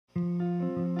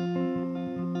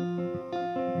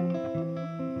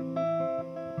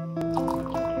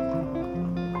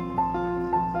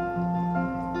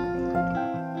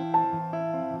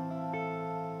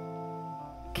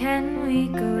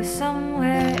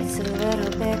somewhere it's a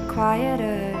little bit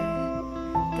quieter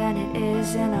than it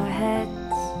is in our heads,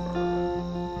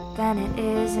 than it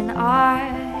is in our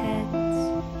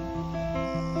heads.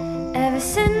 Ever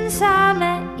since I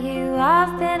met you,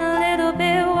 I've been a little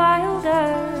bit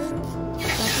wilder.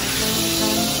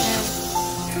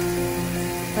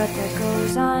 But that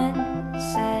goes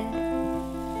unsaid.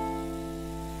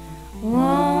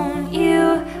 Won't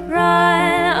you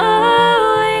run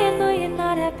away? I know you're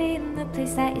not happy in the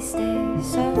place that you stay.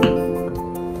 So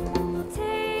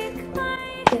take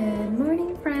my... Good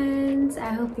morning, friends.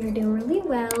 I hope you're doing really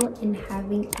well and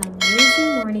having an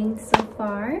amazing morning so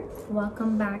far.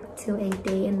 Welcome back to a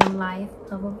day in the life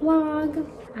of a vlog.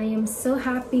 I am so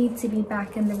happy to be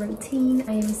back in the routine.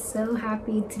 I am so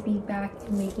happy to be back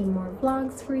and making more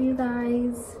vlogs for you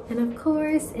guys. And of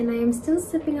course, I am still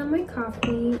sipping on my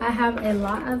coffee. I have a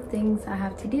lot of things I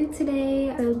have to do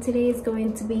today. So today is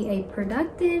going to be a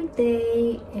productive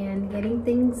day and getting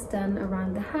things done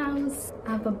around the house.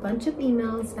 I have a bunch of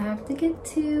emails I have to get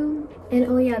to. And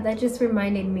oh yeah, that just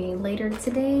reminded me, later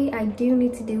today I do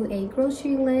need to do a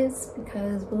grocery list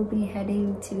because we'll be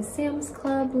heading to Sam's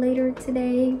Club later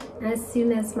today as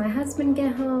soon as my husband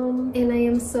get home. And I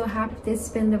am so happy to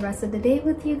spend the rest of the day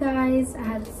with you guys. I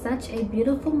had such a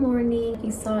beautiful morning.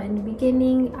 You saw in the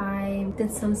beginning I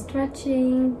did some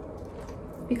stretching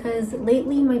because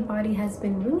lately my body has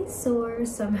been really sore,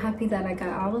 so I'm happy that I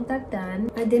got all of that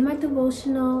done. I did my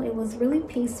devotional. It was really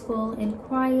peaceful and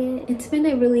quiet. It's been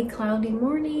a really cloudy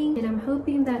morning and I'm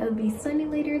hoping that it'll be sunny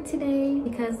later today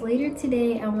because later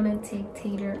today I want to take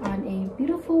Tater on a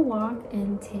beautiful walk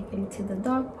and take him to the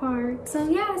dog park. So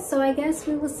yeah, so I guess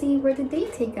we will see where the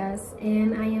day take us,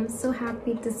 and I am so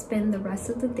happy to spend the rest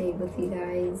of the day with you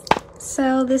guys.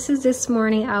 So this is this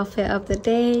morning outfit of the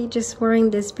day, just wearing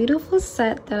this beautiful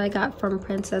set that I got from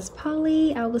Princess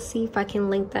Polly. I will see if I can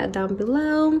link that down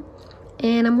below.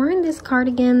 And I'm wearing this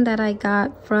cardigan that I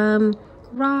got from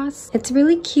Ross. It's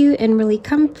really cute and really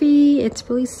comfy. It's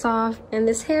really soft. And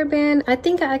this hairband, I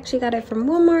think I actually got it from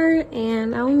Walmart,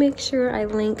 and I will make sure I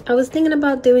link. I was thinking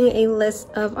about doing a list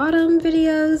of autumn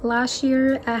videos. Last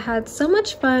year I had so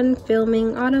much fun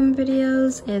filming autumn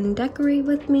videos and decorate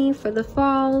with me for the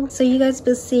fall, so you guys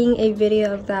will be seeing a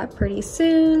video of that pretty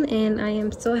soon. And I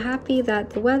am so happy that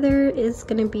the weather is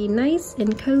gonna be nice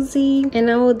and cozy, and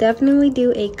I will definitely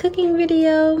do a cooking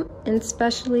video, and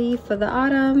especially for the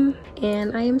autumn.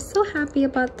 And I am so happy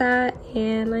about that,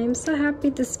 and I am so happy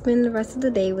to spend the rest of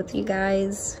the day with you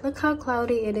guys. Look how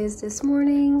cloudy it is this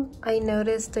morning. I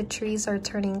noticed the trees are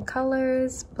turning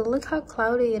colors, but look how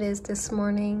cloudy it is this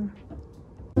morning.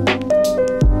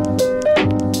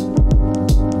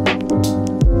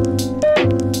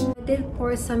 I did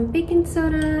pour some baking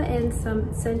soda and some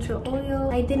essential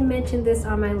oil. I did mention this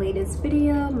on my latest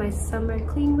video, my summer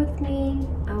clean with me.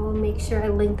 I will make sure I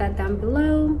link that down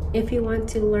below if you want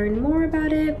to learn more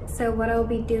about it. So what I'll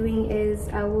be doing is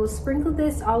I will sprinkle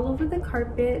this all over the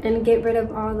carpet and get rid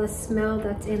of all the smell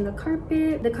that's in the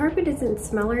carpet. The carpet doesn't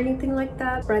smell or anything like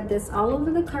that. Spread this all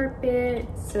over the carpet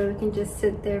so it can just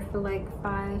sit there for like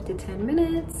 5 to 10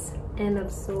 minutes and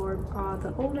absorb all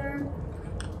the odor.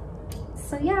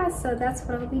 So yeah, so that's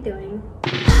what I'll be doing.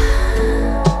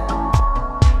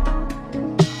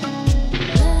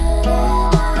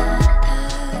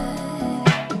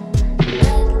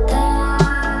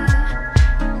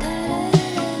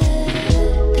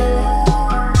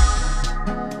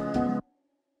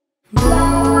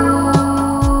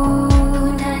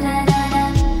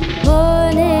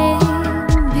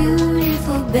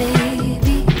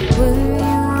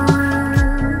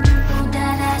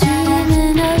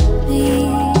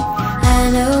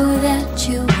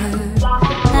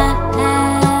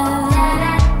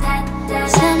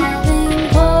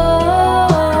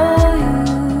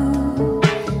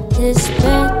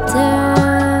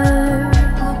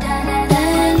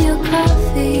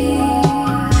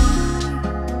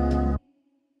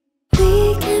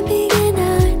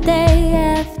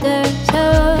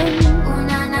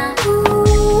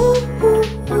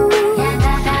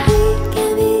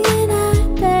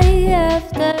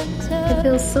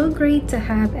 To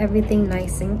have everything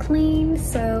nice and clean,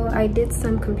 so I did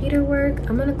some computer work.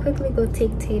 I'm gonna quickly go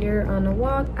take Tater on a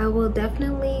walk. I will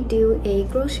definitely do a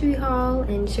grocery haul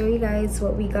and show you guys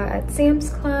what we got at Sam's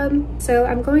Club. So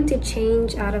I'm going to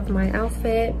change out of my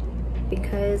outfit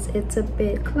because it's a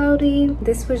bit cloudy.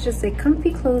 This was just a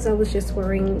comfy clothes I was just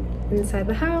wearing inside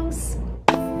the house.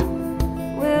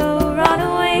 We'll run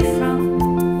away from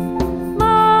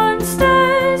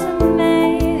monsters and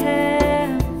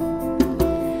mayhem,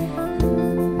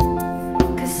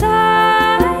 'cause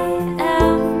I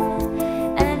am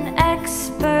an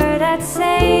expert at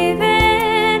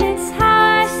saving. It's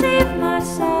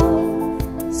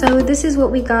So this is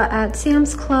what we got at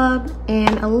Sam's Club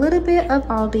and a little bit of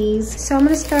Aldi's. So I'm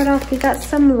gonna start off, we got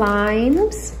some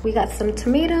limes, we got some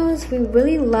tomatoes. We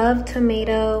really love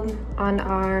tomato on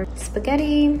our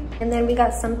spaghetti. And then we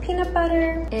got some peanut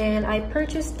butter, and I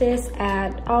purchased this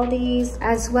at Aldi's,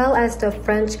 as well as the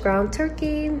French ground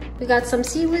turkey. We got some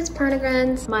seaweed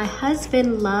parmesan. My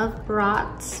husband loved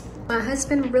brats. My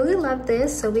husband really loved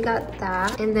this, so we got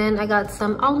that. And then I got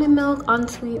some almond milk,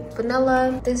 unsweet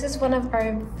vanilla. This is one of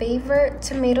our favorite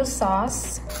tomato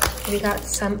sauce. We got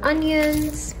some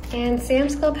onions. And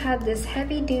Sam's Club had this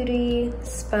heavy duty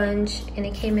sponge, and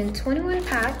it came in 21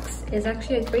 packs. It's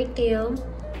actually a great deal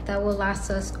that will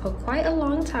last us quite a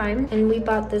long time. And we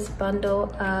bought this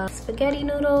bundle of spaghetti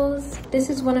noodles. This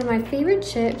is one of my favorite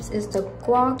chips, is the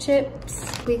guac chips.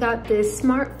 We got this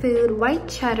Smart Food white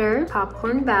cheddar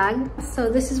popcorn bag. So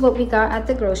this is what we got at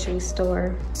the grocery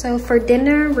store. So for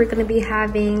dinner, we're gonna be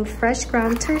having fresh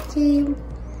ground turkey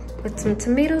with some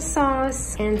tomato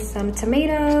sauce and some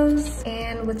tomatoes,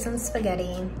 and with some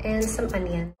spaghetti and some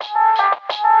onion.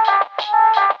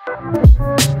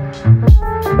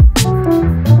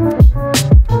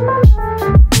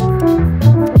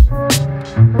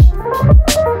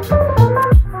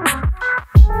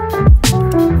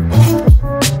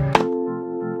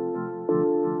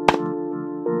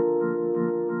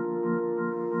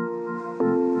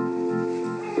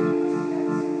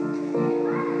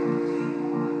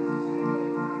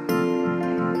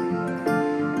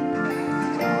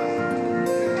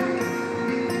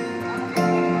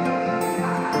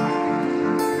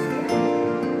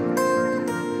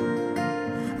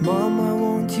 Mama,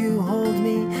 won't you hold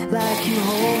me like you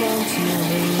hold on to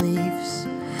the leaves?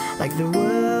 Like the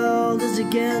world is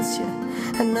against you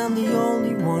and I'm the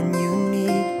only one you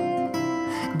need.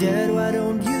 Dad, why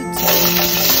don't you tell me,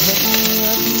 let me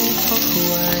love me for who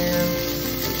I am?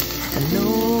 I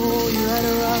know you had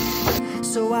a rough,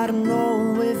 so I don't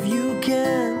know if you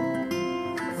can.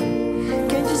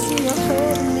 Can't you see I'm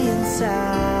hurting me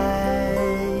inside?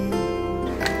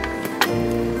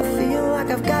 I feel like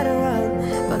I've gotta run,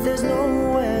 but there's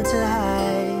nowhere to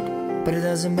hide. But it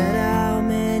doesn't matter how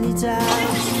many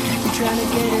times you're trying to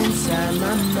get inside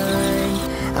my mind.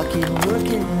 I'll keep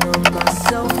working on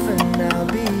myself and I'll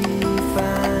be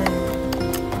fine.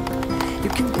 You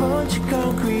can punch a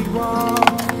concrete wall,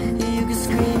 you can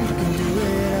scream, you can do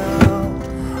it all.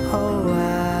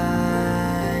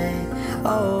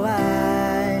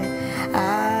 I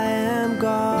am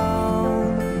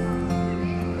gone.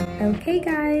 Okay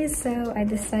guys, so I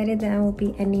decided that I will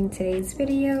be ending today's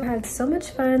video. I had so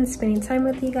much fun spending time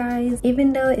with you guys,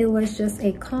 even though it was just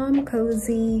a calm,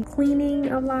 cozy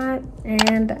cleaning a lot,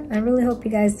 and I really hope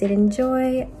you guys did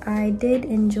enjoy. I did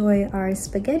enjoy our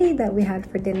spaghetti that we had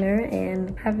for dinner,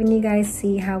 and having you guys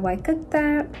see how I cooked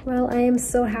that. Well, I am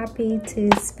so happy to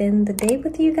spend the day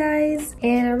with you guys,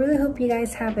 and I really hope you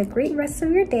guys have a great rest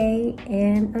of your day,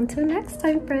 and until next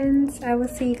time friends, I will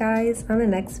see you guys on the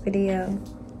next video.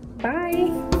 Bye.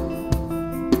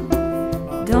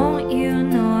 Don't you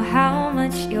know how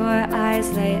much your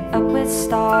eyes light up with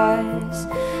stars?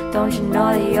 Don't you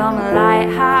know that you're my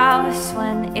lighthouse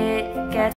when it